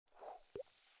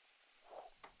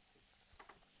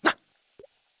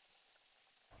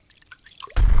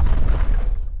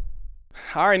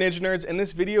All right, Ninja Nerds, in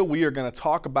this video, we are going to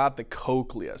talk about the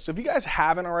cochlea. So if you guys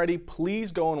haven't already,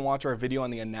 please go and watch our video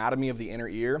on the anatomy of the inner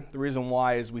ear. The reason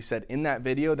why is we said in that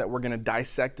video that we're going to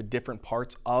dissect the different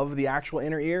parts of the actual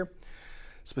inner ear.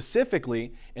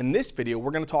 Specifically, in this video,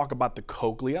 we're going to talk about the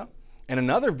cochlea. In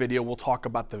another video, we'll talk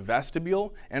about the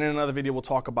vestibule, and in another video, we'll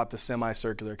talk about the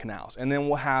semicircular canals. And then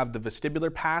we'll have the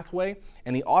vestibular pathway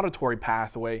and the auditory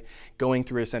pathway going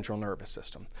through a central nervous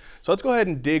system. So let's go ahead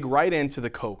and dig right into the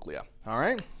cochlea, all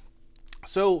right?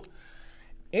 So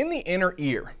in the inner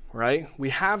ear, right, we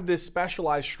have this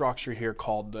specialized structure here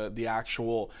called the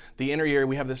inner ear.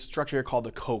 We have this structure here called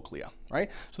the cochlea, right?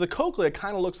 So the cochlea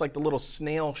kind of looks like the little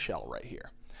snail shell right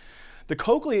here. The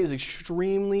cochlea is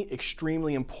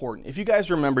extremely important. If you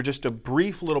guys remember, just a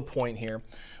brief little point here,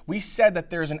 we said that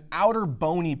there's an outer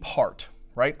bony part,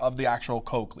 right, of the actual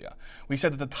cochlea. We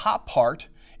said that the top part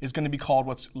is going to be called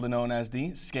what's known as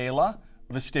the scala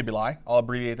vestibuli. I'll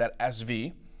abbreviate that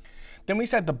SV. Then we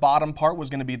said the bottom part was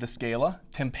going to be the scala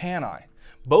tympani.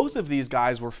 Both of these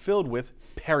guys were filled with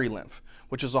perilymph,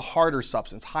 which is a harder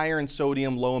substance, higher in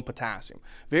sodium, low in potassium,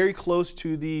 very close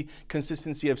to the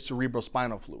consistency of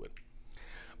cerebrospinal fluid.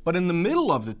 But in the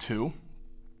middle of the two,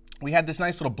 we had this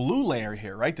nice little blue layer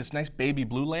here, right? This nice baby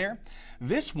blue layer.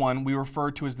 This one we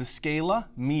refer to as the scala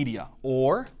media,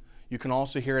 or you can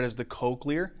also hear it as the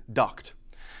cochlear duct.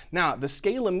 Now, the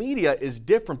scala media is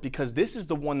different because this is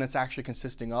the one that's actually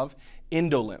consisting of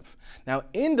endolymph. Now,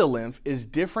 endolymph is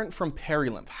different from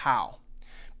perilymph. How?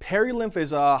 Perilymph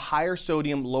is a higher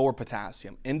sodium, lower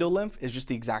potassium. Endolymph is just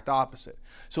the exact opposite.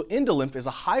 So endolymph is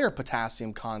a higher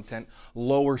potassium content,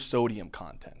 lower sodium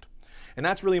content. And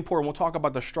that's really important. We'll talk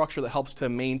about the structure that helps to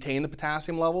maintain the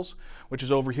potassium levels, which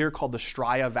is over here called the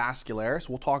stria vascularis.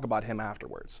 We'll talk about him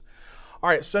afterwards. All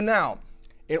right, so now,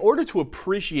 in order to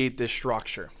appreciate this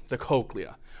structure, the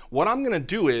cochlea, what I'm going to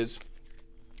do is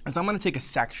I'm going to take a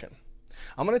section.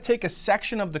 I'm going to take a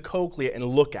section of the cochlea and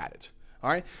look at it. All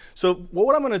right, so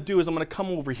what I'm going to do is I'm going to come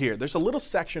over here. There's a little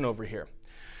section over here.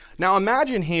 Now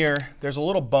imagine here, there's a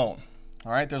little bone.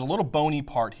 All right, there's a little bony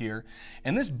part here.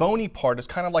 And this bony part is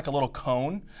kind of like a little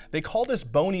cone. They call this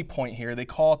bony point here, they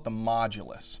call it the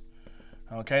modulus.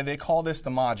 Okay, they call this the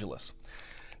modulus.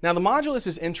 Now the modulus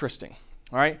is interesting.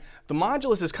 All right, the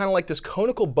modulus is kind of like this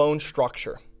conical bone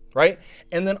structure, right?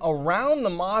 And then around the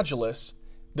modulus,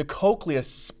 the cochlea is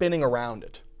spinning around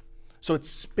it. So it's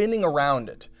spinning around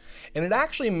it. And it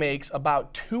actually makes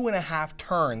about 2.5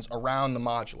 turns around the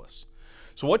modulus.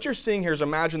 So what you're seeing here is,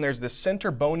 imagine there's this center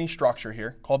bony structure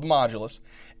here called the modulus,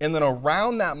 and then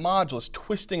around that modulus,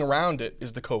 twisting around it,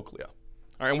 is the cochlea. All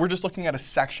right, and we're just looking at a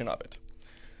section of it.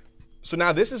 So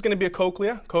now this is going to be a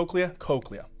cochlea, cochlea,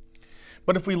 cochlea.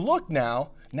 But if we look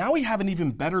now we have an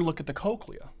even better look at the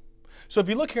cochlea. So if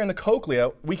you look here in the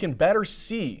cochlea, we can better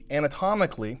see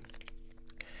anatomically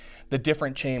the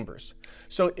different chambers.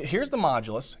 So here's the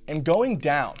modulus, and going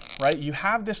down, right, you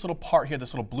have this little part here,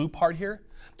 this little blue part here.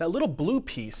 That little blue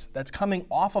piece that's coming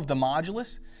off of the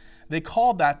modulus, they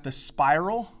call that the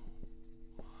spiral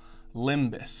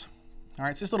limbus. All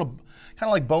right, it's this little kind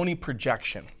of like bony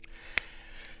projection.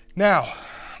 Now,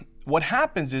 what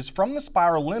happens is from the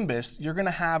spiral limbus, you're going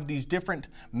to have these different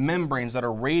membranes that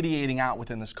are radiating out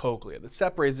within this cochlea that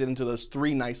separates it into those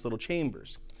 3 nice little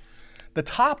chambers. The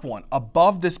top one,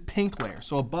 above this pink layer,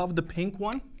 so above the pink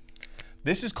one,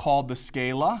 this is called the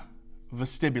scala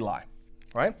vestibuli,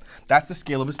 right? That's the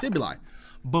scala vestibuli.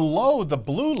 Below the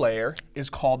blue layer is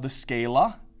called the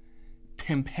scala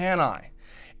tympani.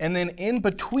 And then in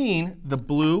between the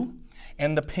blue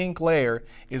and the pink layer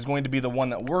is going to be the one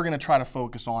that we're going to try to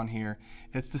focus on here.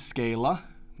 It's the scala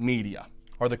media,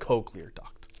 or the cochlear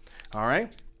duct, all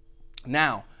right?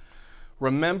 Now,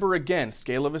 remember again,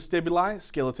 scala vestibuli,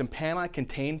 scala tympani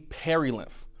contain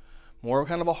perilymph. More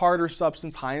kind of a harder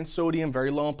substance, high in sodium,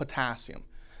 very low in potassium.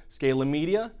 Scala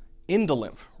media,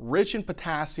 endolymph, rich in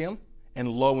potassium and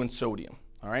low in sodium.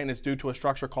 All right, and it's due to a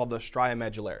structure called the stria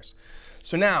medullaris.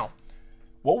 So now,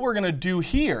 what we're going to do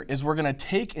here is we're going to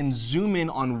take and zoom in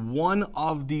on one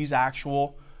of these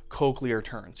actual cochlear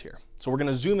turns here. So we're going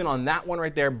to zoom in on that one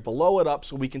right there, blow it up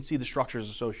so we can see the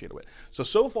structures associated with it.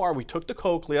 So far we took the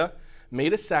cochlea,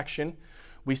 made a section,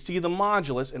 we see the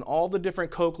modulus and all the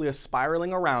different cochlea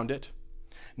spiraling around it.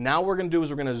 Now what we're going to do is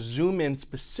we're going to zoom in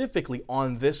specifically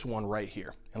on this one right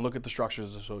here and look at the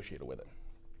structures associated with it.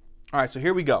 All right, so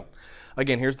here we go.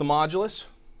 Again, here's the modulus,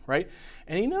 right?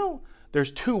 And you know,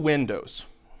 there's 2 windows,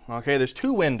 okay? There's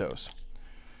 2 windows.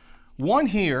 One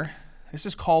here, this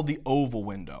is called the oval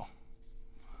window.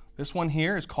 This one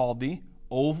here is called the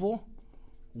oval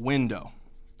window.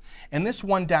 And this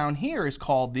one down here is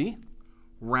called the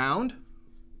round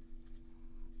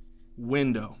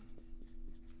window.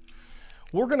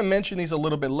 We're going to mention these a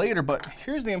little bit later, but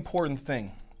here's the important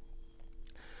thing.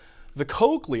 The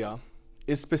cochlea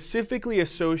is specifically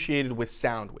associated with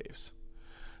sound waves.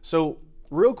 So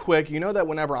real quick, you know that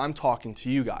whenever I'm talking to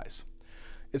you guys,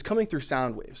 it's coming through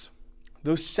sound waves.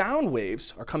 Those sound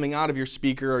waves are coming out of your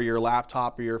speaker or your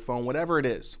laptop or your phone, whatever it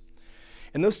is.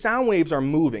 And those sound waves are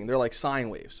moving. They're like sine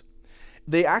waves.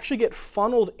 They actually get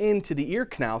funneled into the ear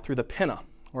canal through the pinna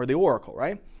or the auricle,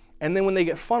 right? And then when they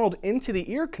get funneled into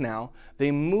the ear canal,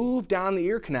 they move down the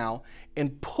ear canal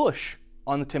and push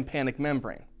on the tympanic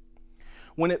membrane.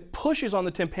 When it pushes on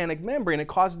the tympanic membrane, it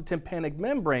causes the tympanic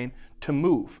membrane to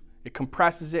move. It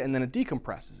compresses it and then it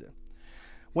decompresses it.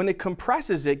 When it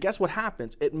compresses it, guess what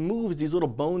happens? It moves these little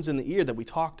bones in the ear that we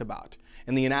talked about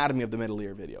in the anatomy of the middle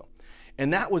ear video.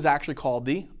 And that was actually called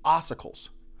the ossicles.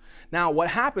 Now what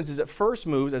happens is it first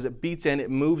moves, as it beats in, it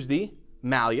moves the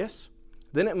malleus,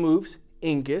 then it moves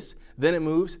incus, then it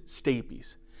moves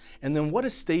stapes. And then what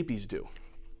does stapes do?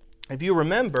 If you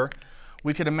remember,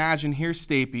 we could imagine here's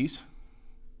stapes.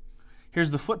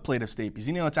 Here's the footplate of stapes.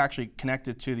 You know it's actually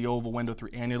connected to the oval window through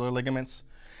annular ligaments.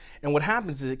 And what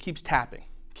happens is it keeps tapping,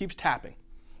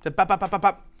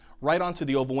 right onto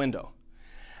the oval window.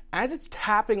 As it's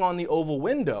tapping on the oval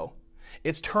window,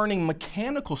 it's turning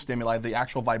mechanical stimuli, the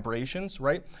actual vibrations,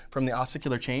 right, from the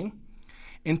ossicular chain,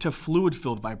 into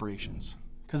fluid-filled vibrations.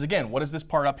 Because again, what is this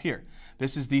part up here?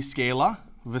 This is the scala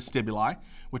vestibuli,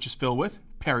 which is filled with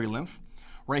perilymph.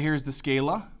 Right here is the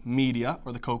scala media,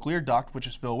 or the cochlear duct, which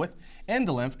is filled with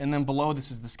endolymph. And then below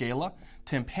this is the scala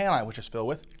tympani, which is filled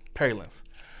with perilymph.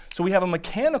 So we have a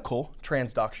mechanical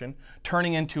transduction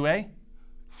turning into a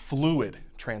fluid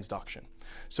transduction.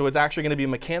 So it's actually going to be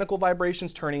mechanical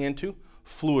vibrations turning into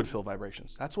fluid-filled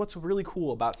vibrations. That's what's really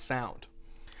cool about sound.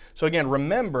 So again,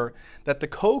 remember that the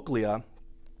cochlea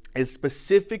is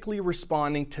specifically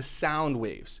responding to sound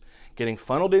waves, getting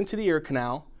funneled into the ear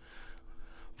canal,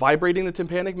 vibrating the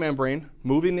tympanic membrane,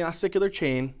 moving the ossicular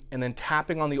chain, and then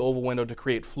tapping on the oval window to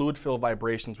create fluid-filled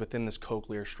vibrations within this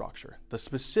cochlear structure. The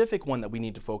specific one that we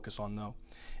need to focus on, though,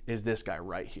 is this guy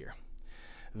right here.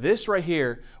 This right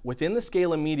here, within the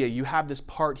scala media, you have this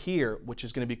part here, which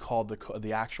is going to be called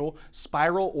the actual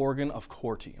spiral organ of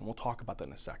Corti, and we'll talk about that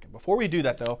in a second. Before we do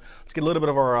that, though, let's get a little bit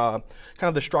of our kind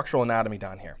of the structural anatomy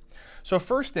down here. So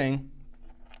first thing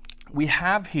we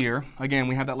have here, again,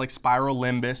 we have that like spiral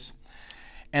limbus,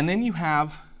 and then you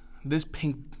have this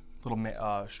pink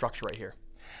little structure right here.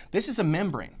 This is a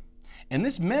membrane, and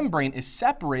this membrane is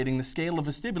separating the scala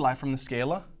vestibuli from the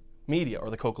scala media, or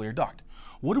the cochlear duct.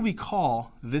 What do we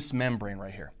call this membrane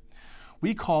right here?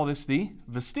 We call this the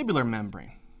vestibular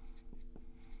membrane.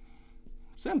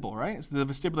 Simple, right? It's the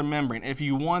vestibular membrane. If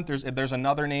you want, there's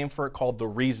another name for it called the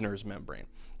Reisner's membrane.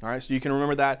 All right, so you can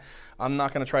remember that. I'm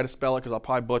not going to try to spell it because I'll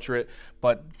probably butcher it,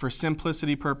 but for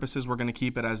simplicity purposes, we're going to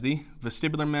keep it as the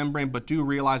vestibular membrane, but do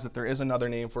realize that there is another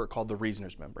name for it called the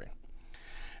Reisner's membrane.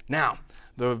 Now,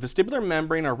 the vestibular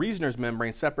membrane, or Reisner's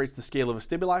membrane, separates the scala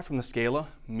vestibuli from the scala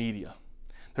media.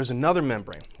 There's another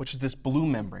membrane, which is this blue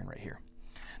membrane right here.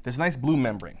 This nice blue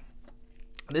membrane.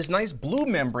 This nice blue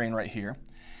membrane right here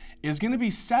is going to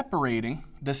be separating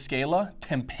the scala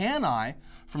tympani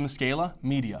from the scala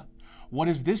media. What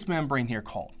is this membrane here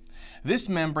called? This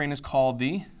membrane is called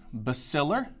the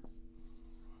basilar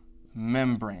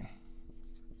membrane.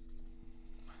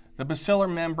 The basilar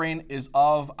membrane is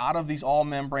out of these all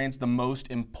membranes, the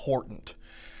most important.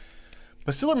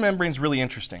 Basilar membrane is really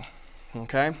interesting.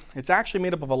 Okay, it's actually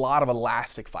made up of a lot of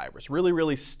elastic fibers,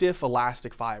 really stiff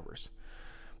elastic fibers.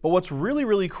 But what's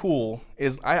really cool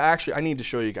is I need to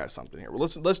show you guys something here.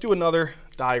 Let's do another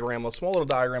diagram, a small little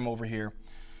diagram over here.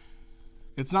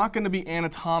 It's not going to be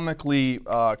anatomically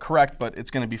correct, but it's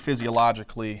going to be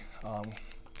physiologically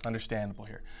understandable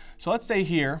here. So let's say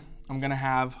here I'm going to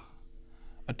have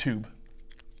a tube,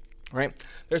 right?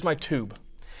 There's my tube,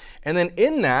 and then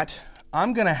in that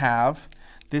I'm going to have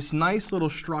this nice little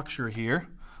structure here.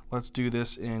 Let's do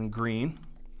this in green.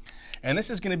 And this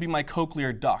is going to be my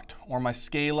cochlear duct, or my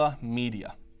scala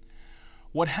media.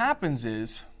 What happens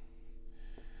is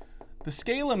the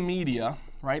scala media,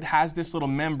 right, has this little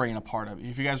membrane a part of it.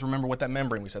 If you guys remember what that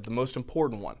membrane we said, the most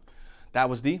important one, that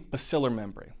was the basilar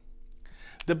membrane.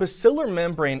 The basilar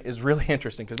membrane is really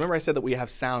interesting because remember I said that we have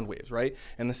sound waves, right?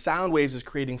 And the sound waves is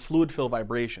creating fluid-filled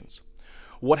vibrations.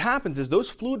 What happens is those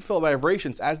fluid-filled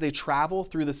vibrations, as they travel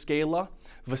through the scala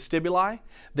vestibuli,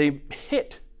 they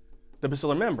hit the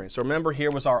basilar membrane. So remember,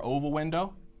 here was our oval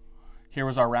window, here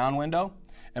was our round window,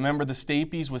 and remember the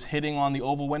stapes was hitting on the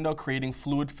oval window, creating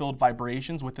fluid-filled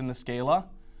vibrations within the scala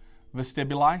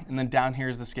vestibuli, and then down here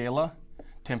is the scala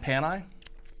tympani.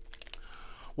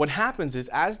 What happens is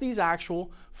as these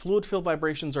actual fluid-filled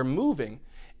vibrations are moving,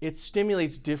 it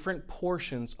stimulates different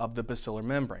portions of the basilar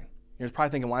membrane. You're probably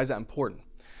thinking, why is that important?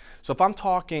 So if I'm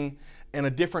talking in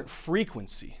a different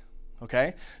frequency,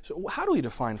 okay? So how do we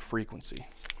define frequency?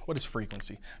 What is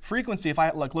frequency? Frequency, if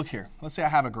I look here, let's say I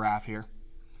have a graph here,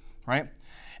 right?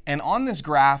 And on this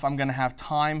graph, I'm going to have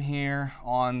time here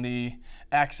on the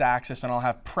x-axis, and I'll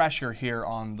have pressure here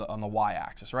on the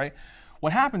y-axis, right?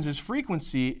 What happens is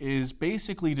frequency is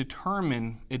basically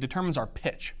determines our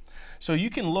pitch. So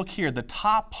you can look here, the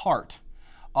top part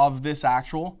of this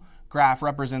actual graph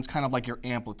represents kind of like your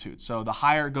amplitude. So the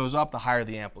higher it goes up, the higher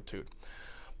the amplitude.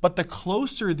 But the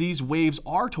closer these waves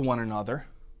are to one another,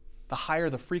 the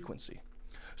higher the frequency.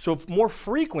 So more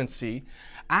frequency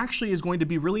actually is going to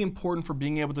be really important for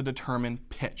being able to determine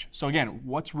pitch. So again,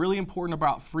 what's really important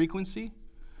about frequency?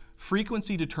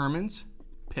 Frequency determines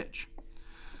pitch.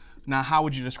 Now, how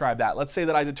would you describe that? Let's say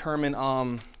that I determine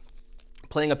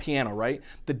playing a piano, right?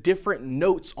 The different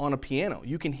notes on a piano,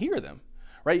 you can hear them,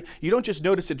 right? You don't just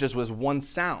notice it just was one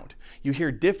sound. You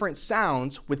hear different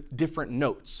sounds with different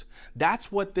notes.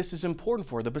 That's what this is important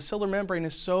for. The basilar membrane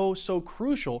is so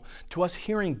crucial to us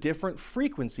hearing different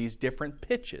frequencies, different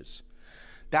pitches.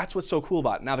 That's what's so cool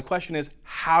about it. Now the question is,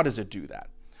 how does it do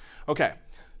that? Okay,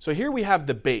 so here we have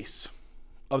the base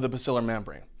of the basilar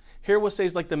membrane. Here we'll say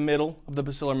is like the middle of the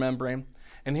basilar membrane,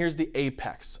 and here's the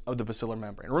apex of the basilar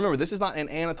membrane. Remember, this is not an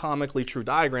anatomically true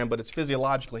diagram, but it's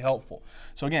physiologically helpful.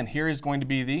 So again, here is going to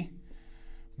be the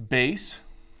base.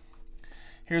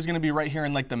 Here's going to be right here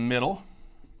in like the middle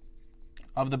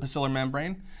of the basilar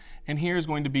membrane, and here is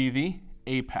going to be the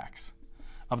apex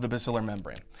of the basilar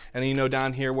membrane. And then you know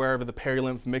down here, wherever the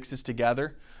perilymph mixes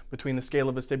together between the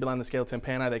scala vestibuli and the scala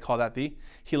tympani, they call that the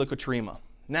helicotrema.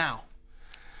 Now,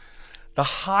 the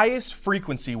highest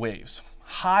frequency waves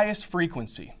are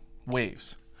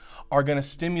going to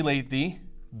stimulate the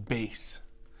base.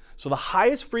 So the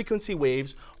highest frequency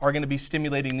waves are going to be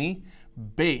stimulating the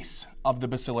base of the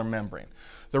basilar membrane.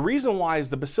 The reason why is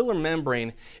the basilar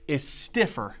membrane is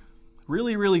stiffer,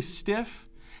 really stiff,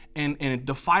 and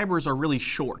the fibers are really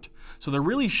short. So they're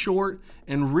really short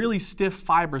and really stiff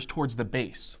fibers towards the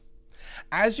base.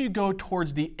 As you go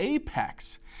towards the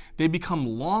apex, they become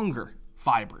longer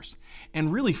fibers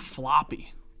and really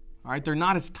floppy. All right, they're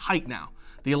not as tight now.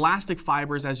 The elastic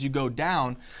fibers, as you go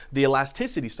down, the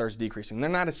elasticity starts decreasing. They're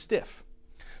not as stiff.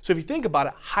 So if you think about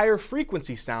it, higher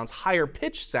frequency sounds, higher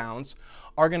pitch sounds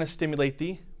are going to stimulate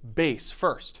the base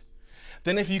first.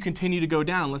 Then if you continue to go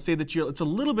down, let's say that it's a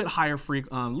little bit higher,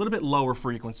 a little bit lower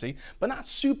frequency, but not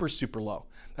super low.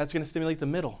 That's going to stimulate the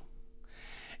middle.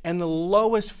 And the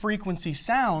lowest frequency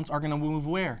sounds are going to move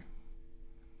where?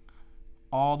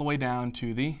 All the way down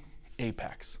to the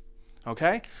apex.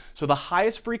 Okay? So the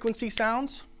highest frequency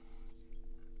sounds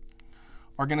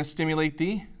are going to stimulate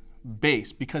the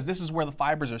base because this is where the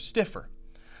fibers are stiffer.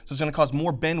 So it's going to cause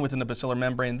more bend within the basilar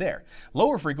membrane there.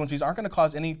 Lower frequencies aren't going to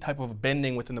cause any type of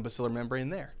bending within the basilar membrane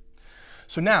there.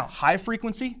 So now, high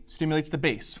frequency stimulates the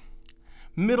base.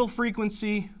 Middle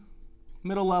frequency,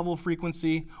 middle level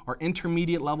frequency, or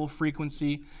intermediate level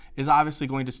frequency is obviously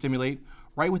going to stimulate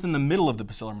right within the middle of the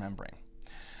basilar membrane.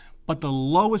 But the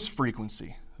lowest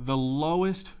frequency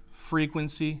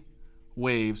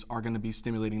waves are going to be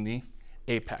stimulating the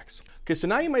apex. Okay, so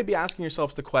now you might be asking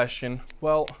yourselves the question,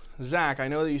 well, Zach, I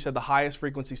know that you said the highest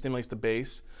frequency stimulates the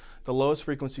base, the lowest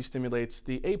frequency stimulates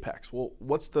the apex. Well,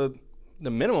 what's the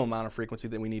minimum amount of frequency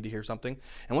that we need to hear something,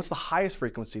 and what's the highest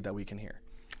frequency that we can hear?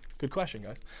 Good question,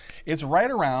 guys. It's right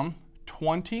around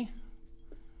 20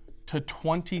 to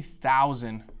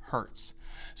 20,000 hertz.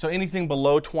 So anything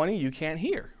below 20 you can't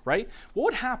hear, right? What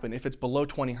would happen if it's below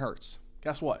 20 hertz?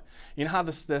 Guess what? You know how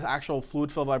the actual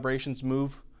fluid-filled vibrations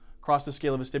move across the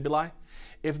scala vestibuli?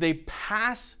 If they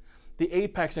pass the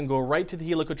apex and go right to the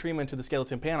helicotrema and to the scala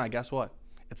tympani, guess what?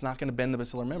 It's not going to bend the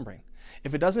basilar membrane.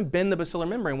 If it doesn't bend the basilar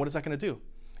membrane, what is that going to do?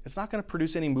 It's not going to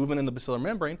produce any movement in the basilar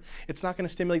membrane. It's not going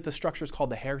to stimulate the structures called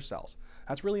the hair cells.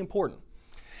 That's really important.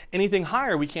 Anything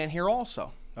higher we can't hear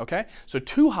also. Okay, so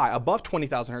too high, above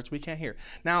 20,000 hertz, we can't hear.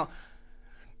 Now,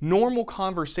 normal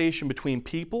conversation between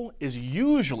people is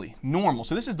usually normal.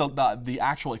 So this is the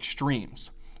actual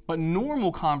extremes. But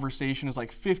normal conversation is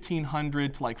like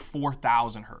 1,500 to like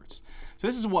 4,000 hertz. So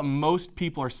this is what most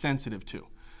people are sensitive to.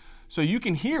 So you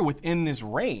can hear within this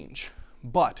range,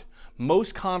 but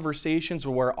most conversations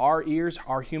where our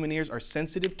human ears are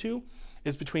sensitive to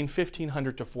is between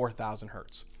 1,500 to 4,000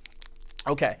 hertz.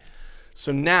 Okay.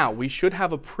 So now we should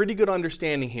have a pretty good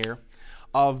understanding here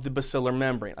of the basilar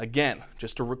membrane. Again,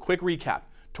 just a quick recap.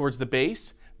 Towards the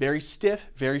base, very stiff,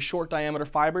 very short diameter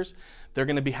fibers. They're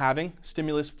going to be having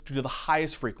stimulus to the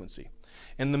highest frequency.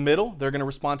 In the middle, they're going to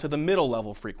respond to the middle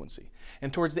level frequency.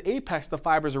 And towards the apex, the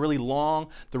fibers are really long,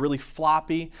 they're really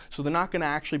floppy, so they're not going to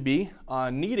actually be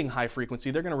needing high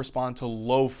frequency. They're going to respond to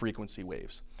low frequency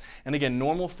waves. And again,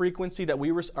 normal frequency that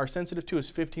we are sensitive to is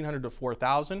 1500 to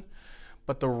 4000,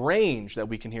 but the range that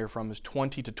we can hear from is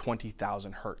 20 to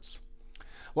 20,000 hertz.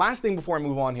 Last thing before I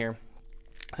move on here,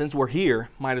 since we're here,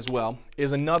 might as well,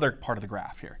 is another part of the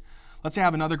graph here. Let's say I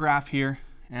have another graph here,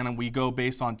 and we go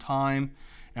based on time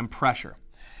and pressure.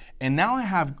 And now I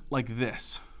have like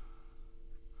this.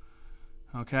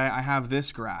 Okay, I have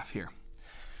this graph here.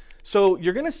 So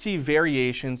you're going to see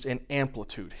variations in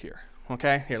amplitude here.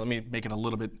 Okay, here, let me make it a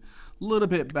little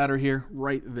bit better here,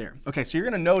 right there. Okay, so you're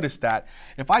going to notice that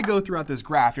if I go throughout this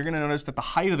graph, you're going to notice that the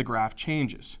height of the graph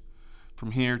changes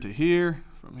from here to here,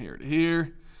 from here to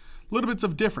here. Little bits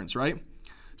of difference, right?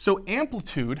 So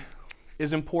amplitude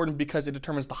is important because it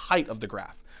determines the height of the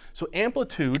graph. So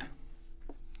amplitude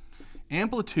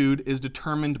is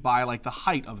determined by like the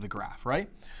height of the graph, right?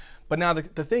 But now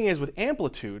the thing is with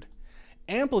amplitude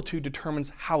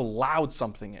determines how loud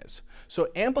something is. So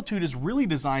amplitude is really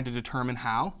designed to determine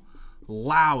how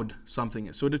loud something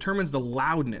is. So it determines the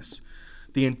loudness,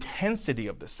 the intensity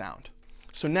of the sound.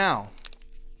 So now,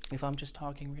 if I'm just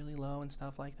talking really low and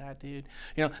stuff like that, dude,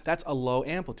 you know, that's a low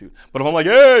amplitude. But if I'm like,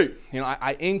 hey, you know,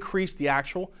 I increase the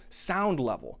actual sound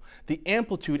level. The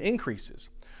amplitude increases.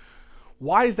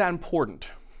 Why is that important?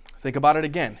 Think about it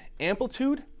again.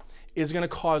 Amplitude is going to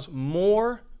cause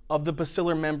more of the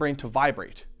basilar membrane to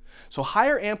vibrate. So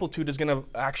higher amplitude is going to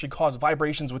actually cause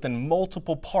vibrations within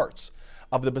multiple parts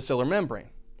of the basilar membrane.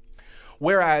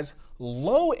 Whereas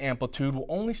low amplitude will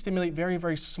only stimulate very,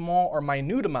 very small or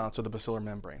minute amounts of the basilar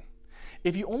membrane.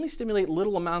 If you only stimulate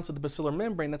little amounts of the basilar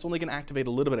membrane, that's only going to activate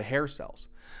a little bit of hair cells.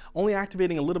 Only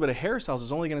activating a little bit of hair cells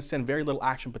is only going to send very little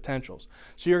action potentials.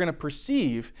 So you're going to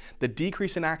perceive the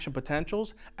decrease in action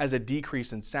potentials as a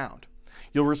decrease in sound.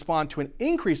 You'll respond to an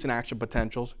increase in action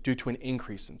potentials due to an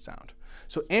increase in sound.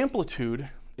 So amplitude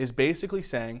is basically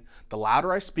saying the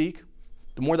louder I speak,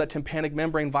 the more that tympanic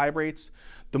membrane vibrates,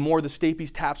 the more the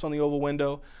stapes taps on the oval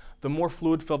window, the more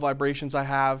fluid fill vibrations I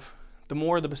have, the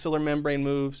more the basilar membrane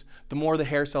moves, the more the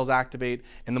hair cells activate,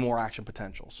 and the more action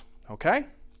potentials. Okay?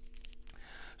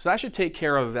 So that should take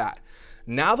care of that.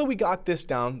 Now that we got this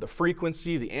down, the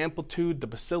frequency, the amplitude, the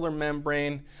basilar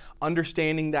membrane,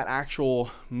 understanding that actual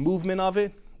movement of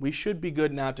it, we should be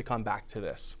good now to come back to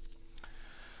this.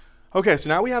 Okay, so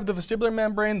now we have the vestibular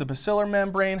membrane, the basilar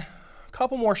membrane, a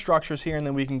couple more structures here, and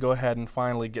then we can go ahead and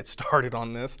finally get started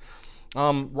on this.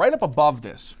 Right up above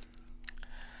this,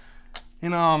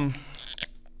 in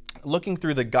looking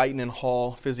through the Guyton and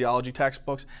Hall physiology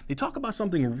textbooks, they talk about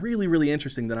something really, really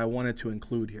interesting that I wanted to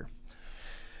include here.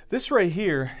 This right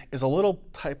here is a little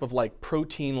type of like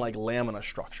protein like lamina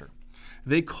structure.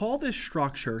 They call this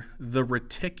structure the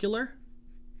reticular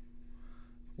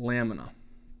lamina.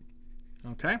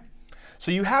 Okay?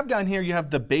 So you have down here, you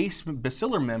have the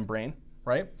basilar membrane,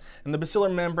 right? And the basilar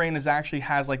membrane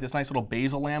has like this nice little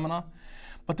basal lamina.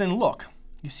 But then look,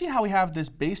 you see how we have this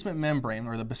basement membrane,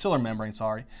 or the basilar membrane,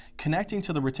 sorry, connecting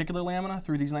to the reticular lamina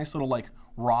through these nice little like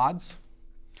rods.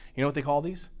 You know what they call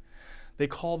these? They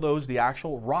call those the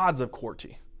actual rods of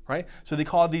Corti, right? So they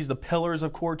call these the pillars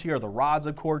of Corti or the rods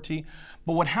of Corti.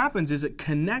 But what happens is it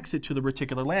connects it to the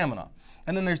reticular lamina.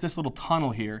 And then there's this little tunnel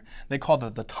here. They call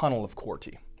it the tunnel of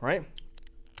Corti, right?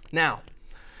 Now,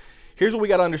 here's what we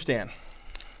got to understand,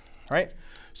 right?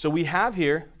 So we have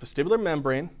here vestibular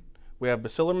membrane, we have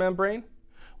basilar membrane,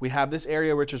 we have this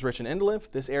area which is rich in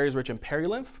endolymph, this area is rich in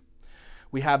perilymph.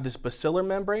 We have this basilar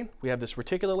membrane, we have this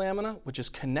reticular lamina, which is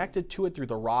connected to it through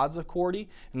the rods of Corti,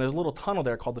 and there's a little tunnel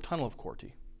there called the tunnel of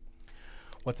Corti.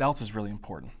 What else is really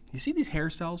important? You see these hair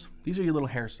cells? These are your little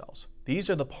hair cells. These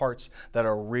are the parts that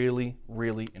are really,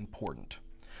 really important.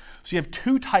 So you have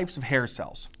two types of hair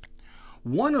cells.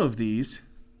 One of these,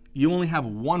 you only have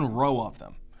one row of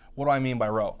them. What do I mean by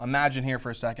row? Imagine here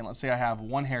for a second, let's say I have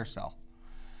one hair cell,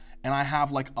 and I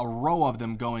have like a row of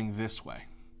them going this way.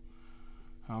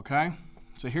 Okay?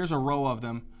 So here's a row of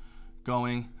them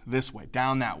going this way,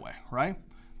 down that way, right?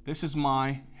 This is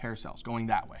my hair cells going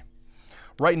that way.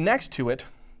 Right next to it,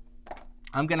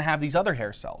 I'm going to have these other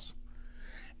hair cells.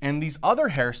 And these other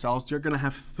hair cells, they're going to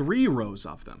have 3 rows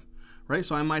of them, right?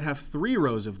 So I might have 3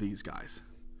 rows of these guys.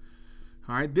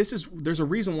 All right, there's a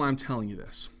reason why I'm telling you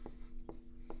this.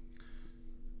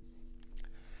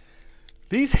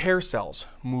 These hair cells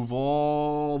move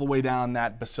all the way down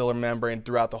that basilar membrane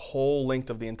throughout the whole length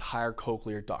of the entire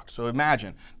cochlear duct. So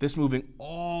imagine this moving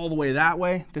all the way that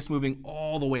way, this moving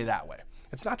all the way that way.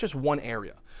 It's not just one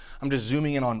area. I'm just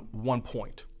zooming in on one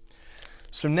point.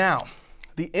 So now,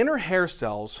 the inner hair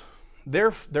cells,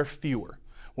 they're fewer.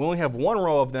 We only have one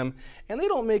row of them, and they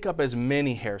don't make up as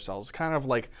many hair cells, kind of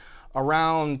like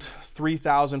around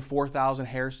 3,000, 4,000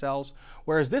 hair cells,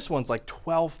 whereas this one's like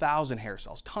 12,000 hair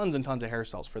cells, tons and tons of hair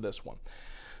cells for this one.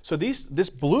 So these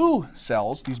blue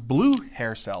cells, these blue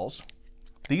hair cells,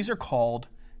 these are called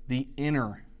the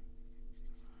inner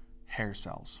hair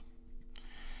cells.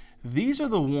 These are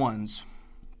the ones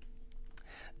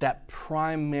that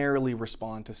primarily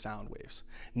respond to sound waves.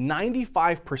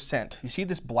 95%, you see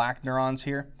this black neurons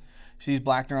here? See these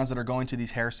black neurons that are going to these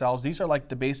hair cells? These are like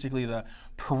basically the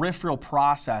peripheral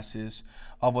processes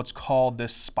of what's called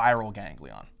this spiral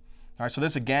ganglion. All right, so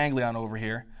there's a ganglion over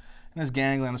here, and this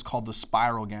ganglion is called the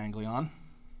spiral ganglion.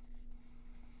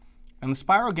 And the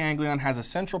spiral ganglion has a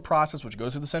central process which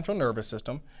goes to the central nervous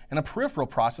system, and a peripheral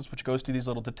process which goes to these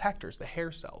little detectors, the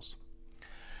hair cells.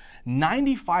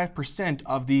 95%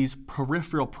 of these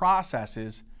peripheral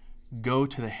processes go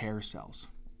to the hair cells.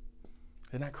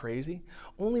 Isn't that crazy?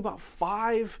 Only about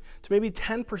 5 to maybe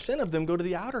 10% of them go to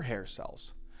the outer hair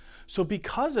cells. So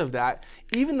because of that,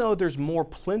 even though there's more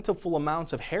plentiful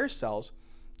amounts of hair cells,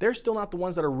 they're still not the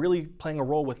ones that are really playing a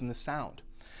role within the sound.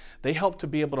 They help to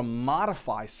be able to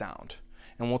modify sound.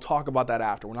 And we'll talk about that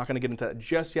after. We're not going to get into that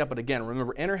just yet, but again,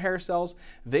 remember inner hair cells,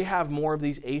 they have more of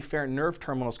these afferent nerve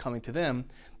terminals coming to them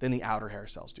than the outer hair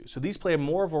cells do. So these play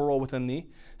more of a role within the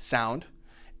sound,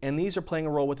 and these are playing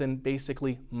a role within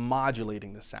basically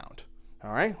modulating the sound.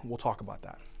 All right, we'll talk about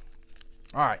that.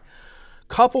 All right,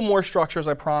 couple more structures,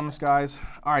 I promise, guys.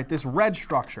 All right, this red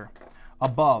structure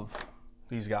above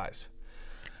these guys,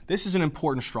 this is an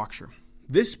important structure.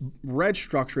 This red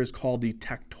structure is called the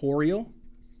tectorial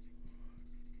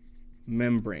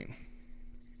membrane.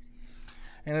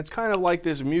 And it's kind of like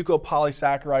this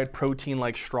mucopolysaccharide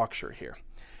protein-like structure here.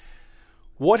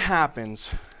 What happens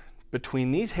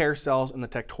between these hair cells and the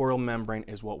tectorial membrane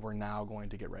is what we're now going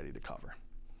to get ready to cover.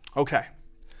 Okay,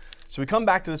 so we come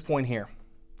back to this point here.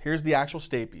 Here's the actual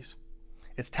stapes.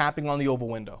 It's tapping on the oval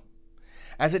window.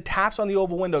 As it taps on the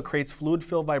oval window, it creates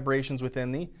fluid-filled vibrations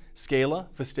within the scala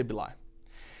vestibuli.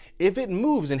 If it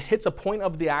moves and hits a point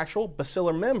of the actual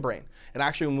basilar membrane, it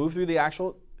actually will move through the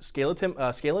actual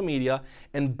scala media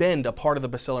and bend a part of the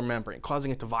basilar membrane,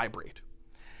 causing it to vibrate.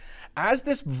 As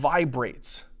this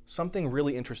vibrates, something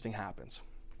really interesting happens.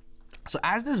 So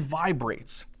as this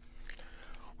vibrates,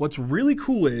 what's really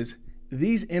cool is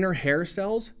these inner hair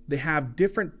cells, they have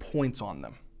different points on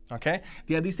them. Okay?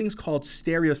 They have these things called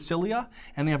stereocilia,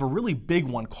 and they have a really big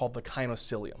one called the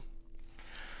kinocilium.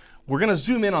 We're going to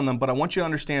zoom in on them, but I want you to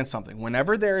understand something.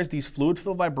 Whenever there is these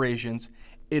fluid-filled vibrations,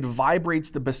 it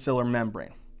vibrates the basilar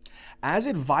membrane. As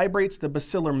it vibrates the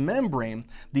basilar membrane,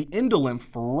 the endolymph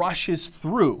rushes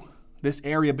through this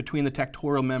area between the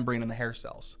tectorial membrane and the hair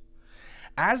cells.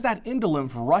 As that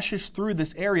endolymph rushes through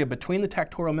this area between the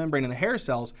tectorial membrane and the hair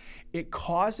cells, it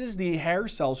causes the hair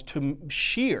cells to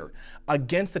shear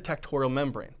against the tectorial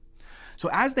membrane. So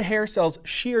as the hair cells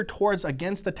shear towards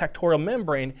against the tectorial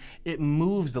membrane, it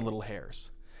moves the little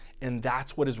hairs. And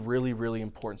that's what is really, really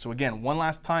important. So again, one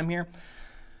last time here,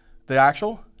 the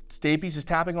actual stapes is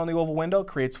tapping on the oval window,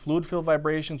 creates fluid-filled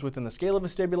vibrations within the scala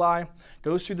vestibuli,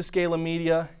 goes through the scala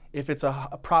media. If it's a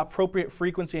appropriate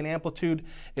frequency and amplitude,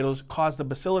 it'll cause the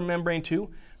basilar membrane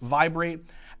to vibrate.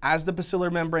 As the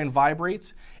basilar membrane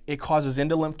vibrates, it causes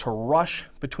endolymph to rush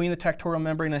between the tectorial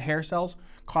membrane and the hair cells,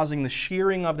 causing the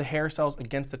shearing of the hair cells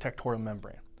against the tectorial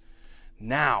membrane.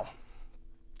 Now,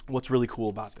 what's really cool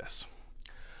about this?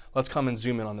 Let's come and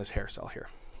zoom in on this hair cell here.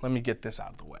 Let me get this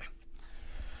out of the way.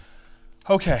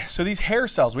 Okay, so these hair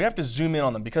cells, we have to zoom in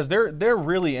on them because they're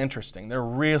really interesting. They're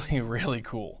really, really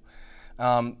cool.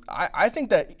 I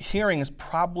think that hearing is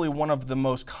probably one of the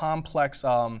most complex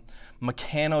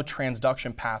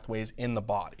mechanotransduction pathways in the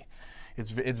body. It's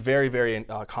very, very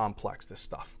complex, this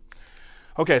stuff.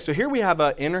 Okay, so here we have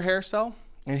an inner hair cell,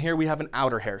 and here we have an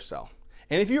outer hair cell.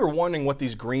 And if you were wondering what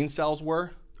these green cells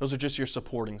were, those are just your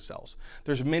supporting cells.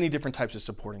 There's many different types of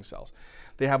supporting cells.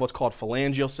 They have what's called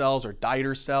phalangeal cells or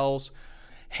Dieter cells,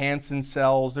 Hansen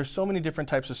cells. There's so many different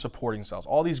types of supporting cells.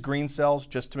 All these green cells,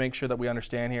 just to make sure that we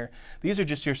understand here, these are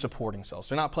just your supporting cells.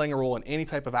 They're not playing a role in any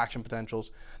type of action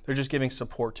potentials. They're just giving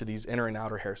support to these inner and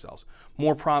outer hair cells.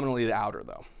 More prominently the outer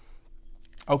though.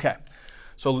 Okay,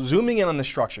 so zooming in on the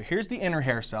structure, here's the inner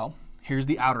hair cell, here's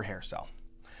the outer hair cell.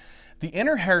 The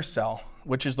inner hair cell,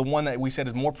 which is the one that we said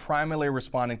is more primarily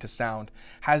responding to sound,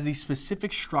 has these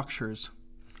specific structures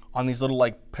on these little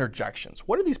like projections.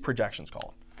 What are these projections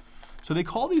called? So they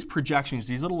call these projections,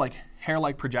 these little like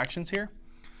hair-like projections here,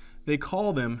 they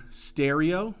call them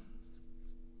stereocilia,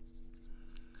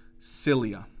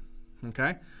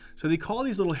 okay? So they call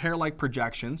these little hair-like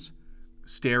projections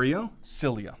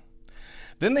stereocilia.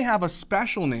 Then they have a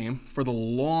special name for the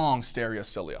long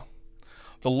stereocilia.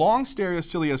 The long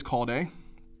stereocilia is called a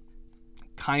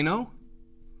kinocilium.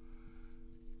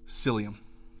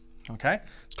 Okay?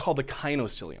 It's called the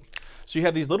kinocilium. So you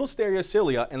have these little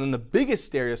stereocilia, and then the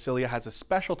biggest stereocilia has a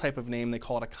special type of name. They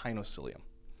call it a kinocilium.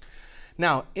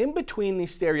 Now, in between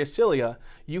these stereocilia,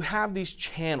 you have these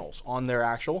channels on their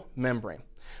actual membrane.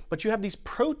 But you have these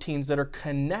proteins that are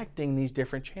connecting these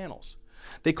different channels.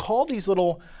 They call these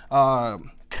little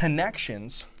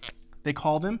connections, they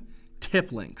call them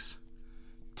tip links.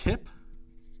 Tip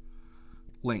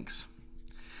links.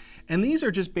 And these are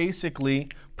just basically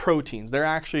proteins. They're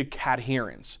actually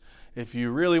cadherins. If you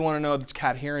really want to know, it's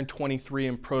cadherin 23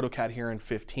 and protocadherin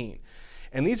 15.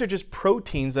 And these are just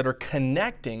proteins that are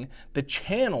connecting the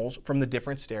channels from the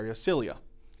different stereocilia.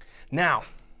 Now,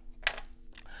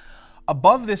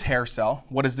 above this hair cell,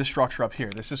 what is this structure up here?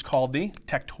 This is called the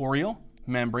tectorial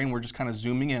membrane. We're just kind of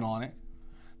zooming in on it.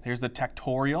 There's the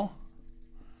tectorial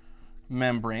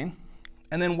membrane.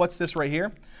 And then what's this right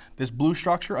here? This blue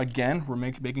structure, again, we're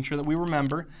making sure that we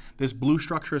remember, this blue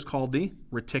structure is called the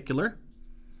reticular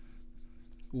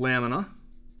lamina.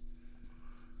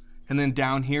 And then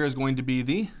down here is going to be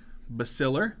the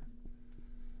basilar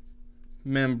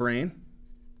membrane.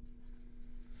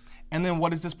 And then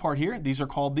what is this part here? These are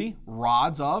called the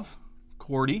rods of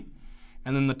Corti.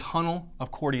 And then the tunnel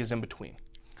of Corti is in between.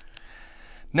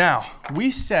 Now,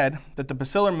 we said that the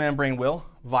basilar membrane will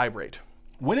vibrate.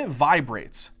 When it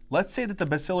vibrates, let's say that the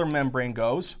basilar membrane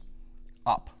goes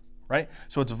up, right?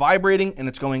 So it's vibrating and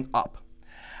it's going up.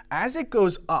 As it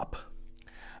goes up,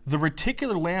 the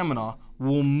reticular lamina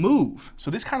will move.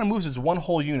 So this kind of moves as one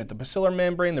whole unit. The basilar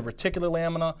membrane, the reticular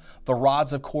lamina, the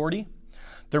rods of Corti,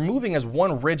 they're moving as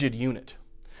one rigid unit.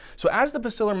 So as the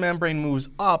basilar membrane moves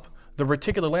up, the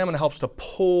reticular lamina helps to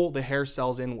pull the hair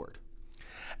cells inward.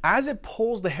 As it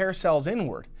pulls the hair cells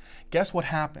inward, guess what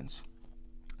happens?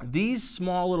 These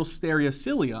small little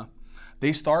stereocilia,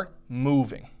 they start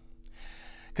moving.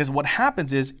 Because what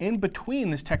happens is, in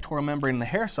between this tectorial membrane and the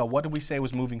hair cell, what did we say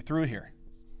was moving through here?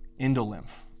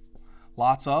 Endolymph.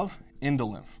 Lots of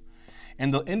endolymph.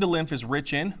 And the endolymph is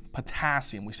rich in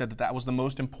potassium. We said that that was the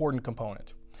most important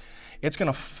component. It's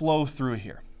going to flow through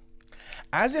here.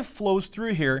 As it flows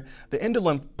through here, the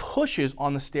endolymph pushes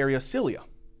on the stereocilia,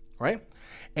 right?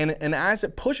 And as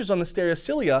it pushes on the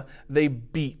stereocilia, they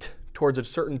beat towards a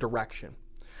certain direction.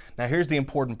 Now here's the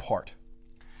important part.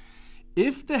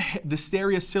 If the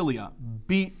stereocilia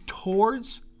beat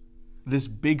towards this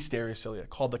big stereocilia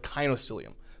called the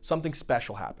kinocilium, something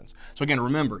special happens. So again,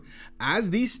 remember, as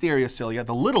these stereocilia,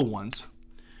 the little ones,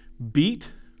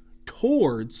 beat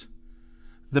towards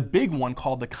the big one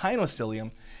called the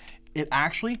kinocilium, it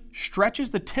actually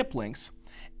stretches the tip links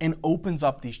and opens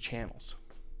up these channels.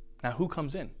 Now who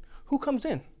comes in? Who comes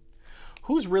in?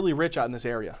 Who's really rich out in this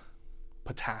area?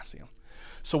 Potassium.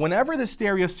 So whenever the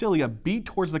stereocilia beat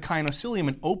towards the kinocilium,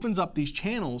 it opens up these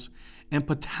channels and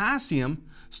potassium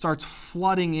starts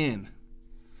flooding in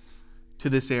to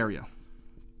this area.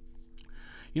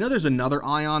 You know, there's another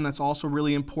ion that's also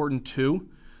really important too,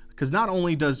 because not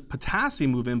only does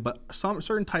potassium move in, but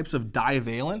certain types of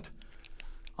divalent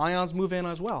ions move in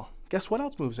as well. Guess what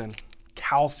else moves in?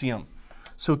 Calcium.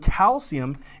 So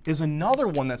calcium is another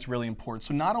one that's really important.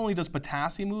 So not only does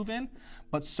potassium move in,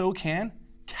 but so can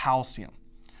calcium.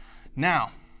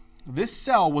 Now, this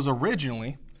cell was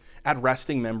originally at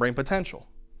resting membrane potential.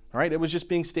 All right, it was just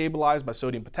being stabilized by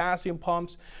sodium-potassium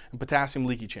pumps and potassium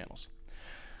leaky channels.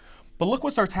 But look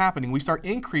what starts happening. We start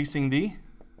increasing the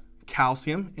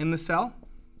calcium in the cell,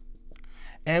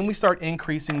 and we start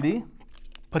increasing the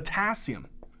potassium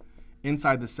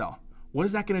inside the cell. What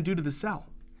is that going to do to the cell?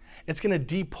 It's going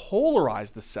to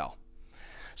depolarize the cell.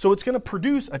 So it's going to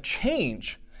produce a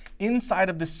change inside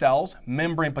of the cell's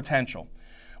membrane potential.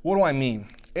 What do I mean?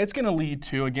 It's going to lead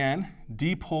to, again,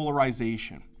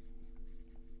 depolarization.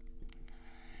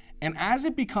 And as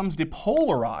it becomes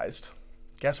depolarized,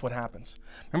 guess what happens?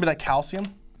 Remember that calcium?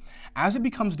 As it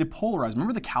becomes depolarized,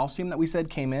 remember the calcium that we said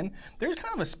came in? There's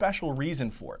kind of a special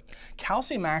reason for it.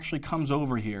 Calcium actually comes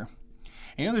over here.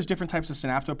 And you know there's different types of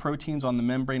synaptoproteins on the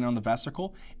membrane and on the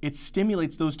vesicle? It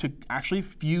stimulates those to actually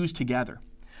fuse together.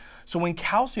 So when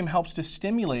calcium helps to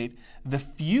stimulate the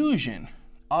fusion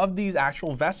of these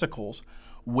actual vesicles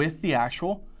with the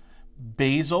actual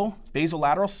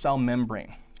basolateral cell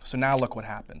membrane. So now look what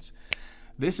happens.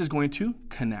 This is going to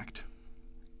connect.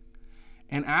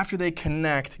 And after they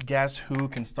connect, guess who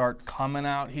can start coming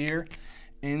out here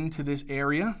into this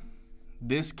area?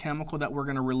 This chemical that we're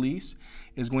going to release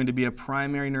is going to be a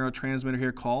primary neurotransmitter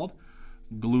here called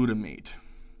glutamate.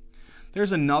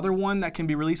 There's another one that can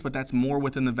be released, but that's more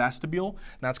within the vestibule,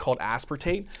 and that's called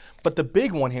aspartate. But the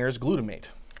big one here is glutamate.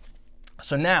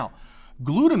 So now,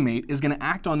 glutamate is going to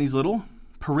act on these little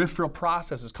peripheral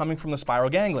processes coming from the spiral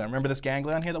ganglion. Remember this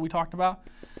ganglion here that we talked about?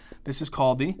 This is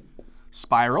called the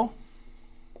spiral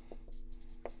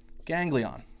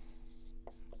ganglion.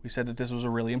 We said that this was a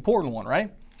really important one,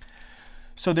 right?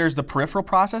 So there's the peripheral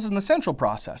process and the central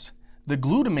process. The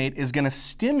glutamate is going to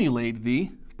stimulate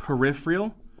the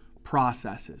peripheral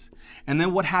processes. And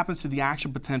then what happens to the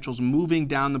action potentials moving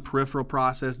down the peripheral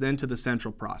process, then to the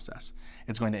central process?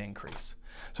 It's going to increase.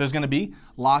 So there's going to be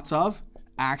lots of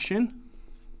action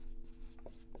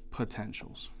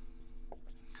potentials.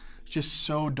 It's just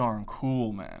so darn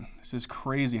cool, man. This is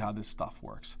crazy how this stuff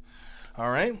works. All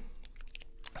right?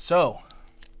 So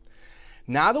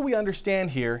now that we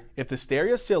understand here, if the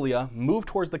stereocilia move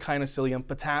towards the kinocilium,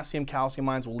 potassium, calcium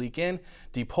ions will leak in,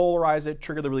 depolarize it,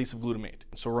 trigger the release of glutamate.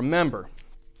 So remember,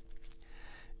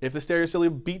 if the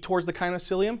stereocilia beat towards the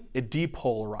kinocilium, it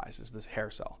depolarizes this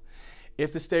hair cell.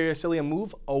 If the stereocilia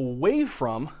move away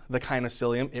from the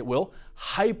kinocilium, it will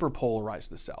hyperpolarize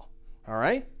the cell. All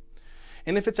right?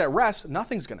 And if it's at rest,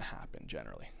 nothing's going to happen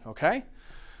generally. Okay?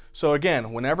 So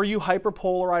again, whenever you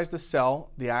hyperpolarize the cell,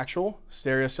 the actual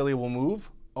stereocilia will move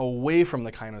away from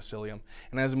the kinocilium.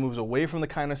 And as it moves away from the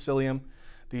kinocilium,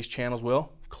 these channels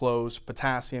will close,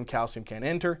 potassium, calcium can't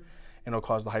enter, and it'll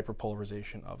cause the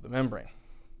hyperpolarization of the membrane.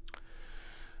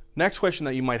 Next question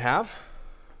that you might have,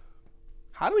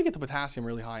 how do we get the potassium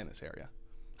really high in this area?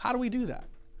 How do we do that?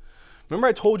 Remember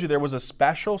I told you there was a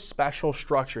special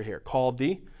structure here called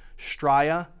the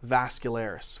stria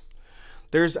vascularis.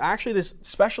 There's actually this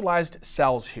specialized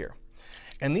cells here.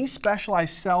 And these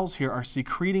specialized cells here are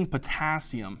secreting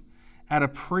potassium at a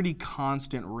pretty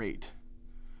constant rate.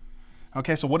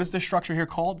 Okay, so what is this structure here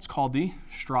called? It's called the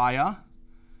stria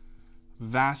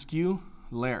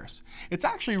vascularis. It's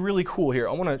actually really cool here.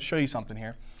 I want to show you something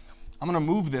here. I'm going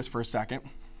to move this for a second.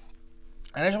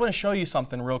 And I just want to show you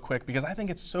something real quick because I think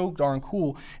it's so darn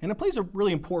cool and it plays a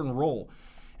really important role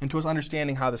into us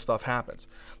understanding how this stuff happens.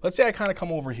 Let's say I kind of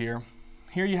come over here.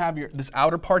 Here you have this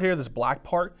outer part here, this black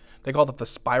part. They call it the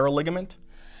spiral ligament.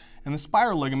 And the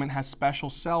spiral ligament has special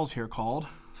cells here called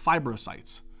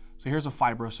fibrocytes. So here's a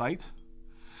fibrocyte.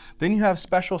 Then you have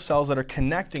special cells that are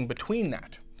connecting between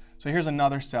that. So here's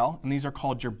another cell, and these are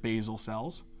called your basal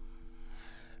cells.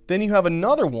 Then you have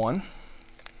another one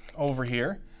over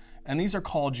here, and these are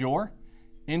called your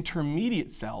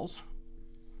intermediate cells.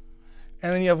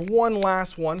 And then you have one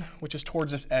last one, which is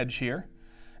towards this edge here,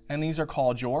 and these are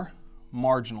called your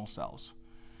marginal cells.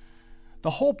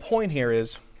 The whole point here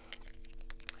is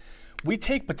we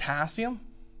take potassium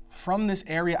from this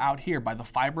area out here by the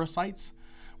fibrocytes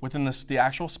within the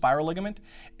actual spiral ligament,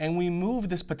 and we move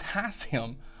this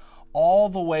potassium all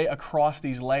the way across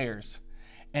these layers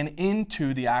and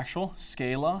into the actual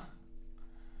scala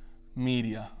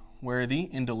media, where the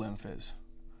endolymph is.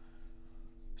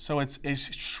 So it's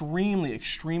extremely,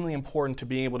 extremely important to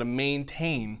be able to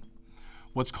maintain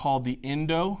what's called the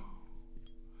endocochlear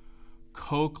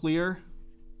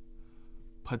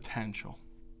potential.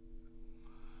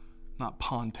 Not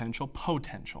potential,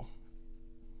 potential.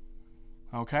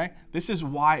 Okay? This is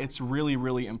why it's really,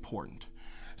 really important.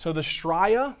 So the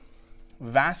stria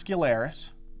vascularis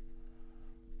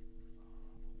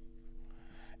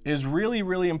is really,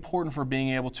 really important for being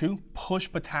able to push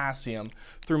potassium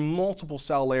through multiple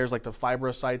cell layers like the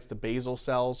fibrocytes, the basal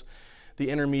cells, the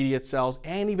intermediate cells,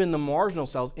 and even the marginal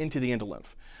cells into the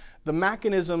endolymph. The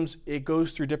mechanisms, it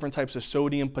goes through different types of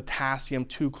sodium, potassium,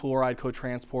 2-chloride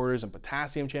cotransporters, and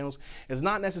potassium channels. It's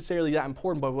not necessarily that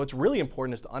important, but what's really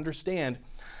important is to understand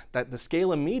that the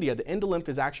scala media, the endolymph,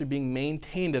 is actually being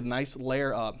maintained at a nice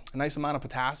layer, a nice amount of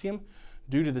potassium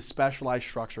due to the specialized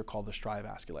structure called the stria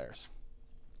vascularis.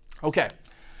 Okay,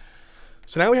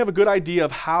 so now we have a good idea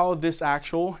of how this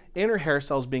actual inner hair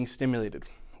cell is being stimulated.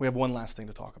 We have one last thing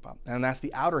to talk about, and that's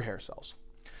the outer hair cells.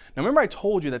 Now remember I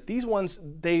told you that these ones,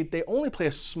 they only play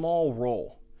a small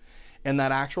role in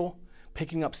that actual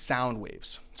picking up sound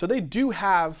waves. So they do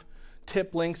have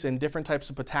tip links and different types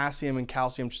of potassium and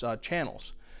calcium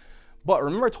channels. But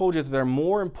remember I told you that they're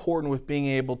more important with being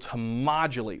able to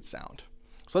modulate sound.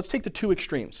 So let's take the two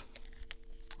extremes.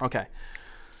 Okay,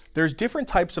 there's different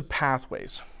types of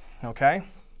pathways, okay?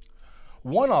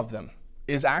 One of them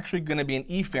is actually going to be an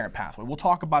efferent pathway. We'll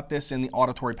talk about this in the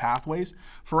auditory pathways.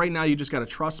 For right now, you just got to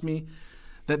trust me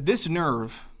that this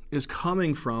nerve is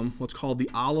coming from what's called the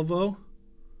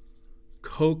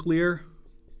olivocochlear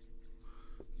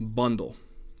bundle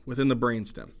within the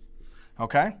brainstem.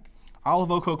 Okay?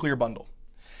 Olivocochlear bundle.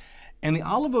 And the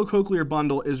olivocochlear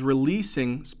bundle is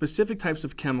releasing specific types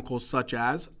of chemicals such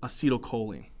as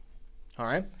acetylcholine. All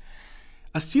right?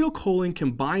 Acetylcholine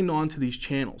can bind onto these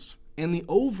channels, and the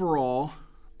overall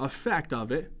effect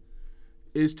of it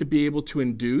is to be able to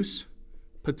induce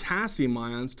potassium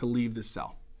ions to leave the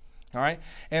cell. All right?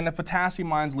 And if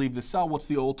potassium ions leave the cell, what's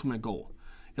the ultimate goal?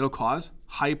 It'll cause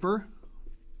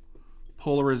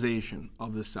hyperpolarization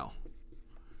of the cell.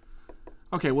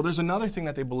 Okay, well, there's another thing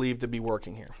that they believe to be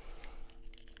working here.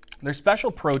 There's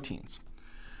special proteins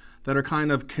that are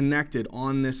kind of connected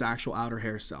on this actual outer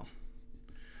hair cell.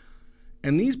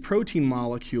 And these protein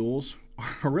molecules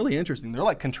are really interesting. They're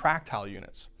like contractile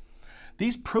units.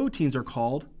 These proteins are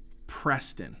called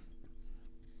prestin.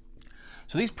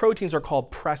 So these proteins are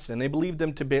called prestin. They believe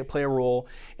them to play a role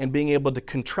in being able to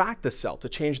contract the cell, to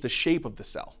change the shape of the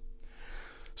cell.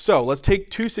 So let's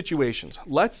take two situations.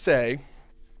 Let's say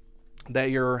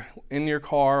that you're in your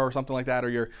car or something like that, or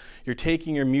you're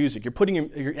taking your music, you're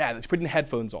putting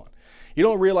headphones on. You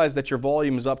don't realize that your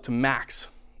volume is up to max,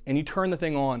 and you turn the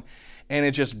thing on and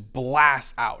it just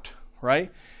blasts out,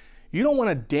 right? You don't want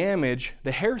to damage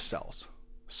the hair cells.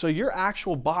 So your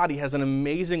actual body has an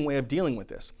amazing way of dealing with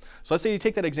this. So let's say you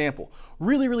take that example,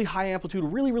 really, really high amplitude,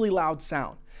 really, really loud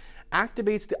sound,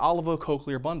 activates the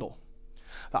olivocochlear bundle.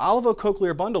 The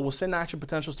olivocochlear bundle will send action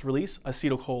potentials to release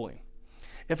acetylcholine.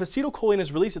 If acetylcholine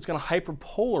is released, it's going to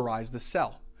hyperpolarize the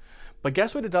cell. But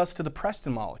guess what it does to the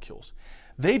prestin molecules?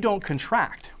 They don't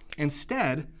contract.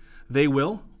 Instead, they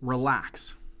will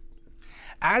relax.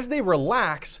 As they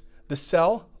relax, the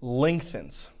cell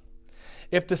lengthens.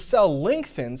 If the cell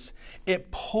lengthens,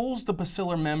 it pulls the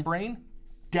bacillar membrane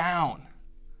down.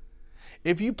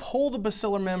 If you pull the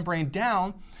bacillar membrane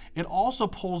down, it also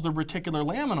pulls the reticular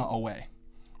lamina away,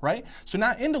 right? So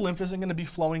now endolymph isn't going to be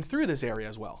flowing through this area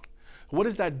as well. What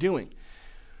is that doing?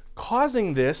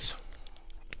 Causing this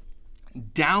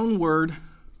downward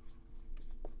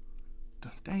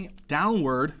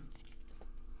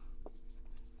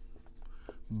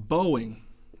bowing,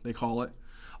 they call it,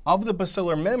 of the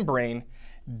bacillar membrane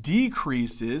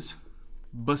decreases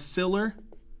bacillar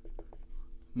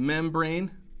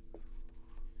membrane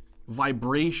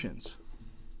vibrations.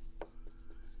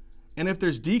 And if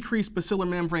there's decreased bacillar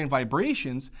membrane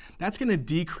vibrations, that's going to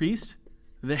decrease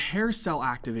the hair cell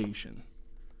activation.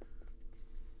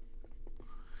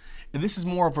 And this is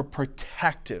more of a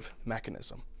protective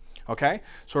mechanism, okay?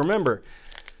 So remember,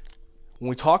 when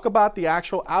we talk about the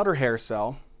actual outer hair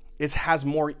cell, it has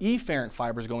more efferent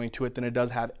fibers going to it than it does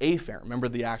have afferent. Remember,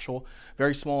 the actual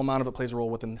very small amount of it plays a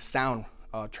role within the sound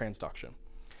transduction.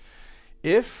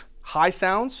 If high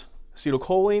sounds,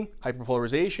 acetylcholine,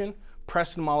 hyperpolarization,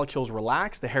 prestin molecules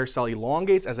relax, the hair cell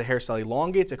elongates. As the hair cell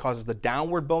elongates, it causes the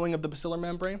downward bowing of the bacillar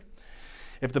membrane.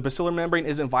 If the bacillar membrane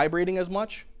isn't vibrating as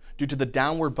much, due to the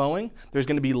downward bowing, there's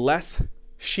going to be less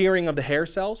shearing of the hair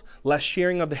cells. Less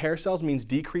shearing of the hair cells means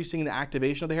decreasing the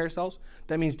activation of the hair cells.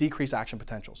 That means decreased action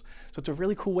potentials. So it's a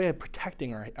really cool way of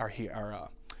protecting our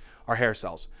hair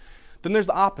cells. Then there's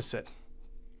the opposite.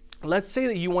 Let's say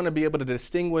that you want to be able to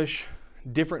distinguish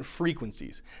different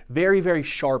frequencies very, very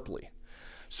sharply.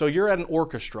 So you're at an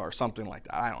orchestra or something like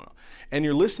that, I don't know, and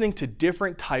you're listening to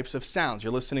different types of sounds.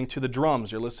 You're listening to the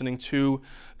drums, you're listening to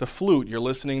the flute, you're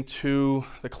listening to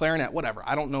the clarinet, whatever.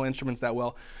 I don't know instruments that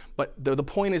well, but the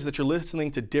point is that you're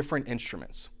listening to different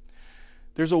instruments.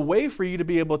 There's a way for you to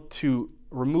be able to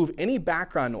remove any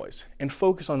background noise and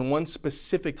focus on one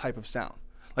specific type of sound.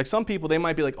 Like some people, they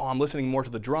might be like, oh, I'm listening more to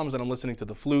the drums than I'm listening to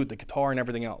the flute, the guitar, and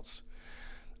everything else.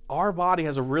 Our body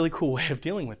has a really cool way of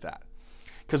dealing with that,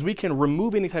 because we can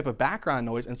remove any type of background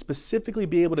noise and specifically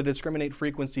be able to discriminate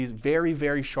frequencies very,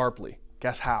 very sharply.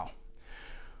 Guess how?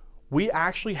 We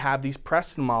actually have these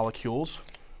prestin molecules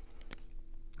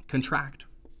contract.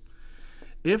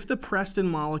 If the prestin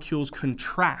molecules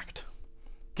contract,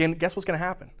 again, guess what's going to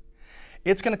happen?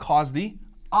 It's going to cause the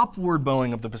upward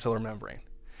bowing of the bacillar membrane.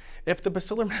 If the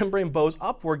bacillar membrane bows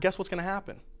upward, guess what's going to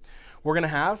happen? We're going to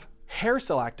have hair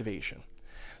cell activation.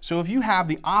 So if you have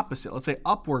the opposite, let's say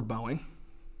upward bowing,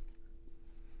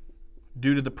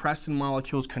 due to the prestin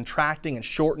molecules contracting and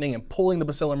shortening and pulling the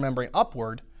bacillar membrane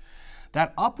upward,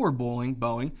 that upward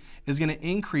bowing is going to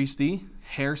increase the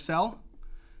hair cell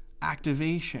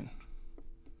activation.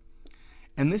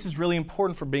 And this is really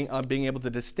important for being able to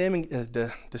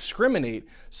discriminate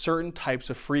certain types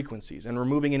of frequencies and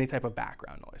removing any type of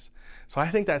background noise. So I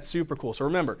think that's super cool. So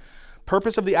remember,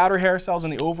 purpose of the outer hair cells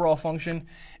and the overall function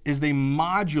is they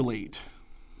modulate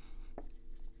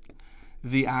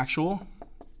the actual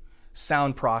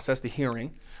sound process, the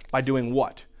hearing, by doing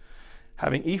what?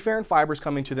 Having efferent fibers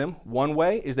coming to them. One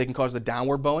way is they can cause the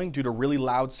downward bowing due to really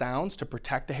loud sounds to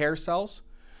protect the hair cells.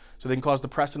 So they can cause the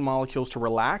prestin molecules to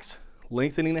relax,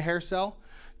 lengthening the hair cell,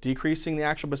 decreasing the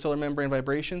actual bacillar membrane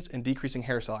vibrations, and decreasing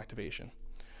hair cell activation.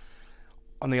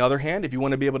 On the other hand, if you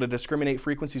want to be able to discriminate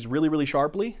frequencies really, really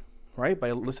sharply, right, by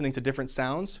listening to different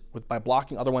sounds, by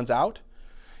blocking other ones out,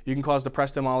 you can cause the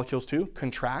prestin molecules to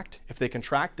contract. If they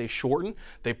contract, they shorten.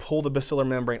 They pull the bacillar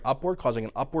membrane upward, causing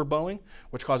an upward bowing,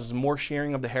 which causes more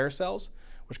shearing of the hair cells,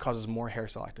 which causes more hair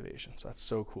cell activation. So that's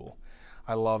so cool.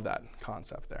 I love that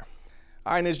concept there.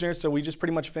 All right, engineers, so we just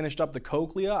pretty much finished up the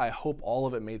cochlea. I hope all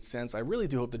of it made sense. I really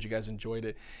do hope that you guys enjoyed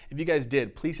it. If you guys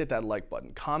did, please hit that like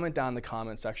button, comment down in the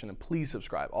comment section, and please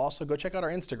subscribe. Also, go check out our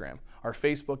Instagram, our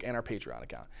Facebook, and our Patreon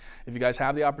account. If you guys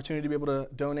have the opportunity to be able to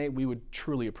donate, we would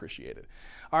truly appreciate it.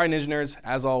 All right, engineers,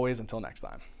 as always, until next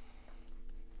time.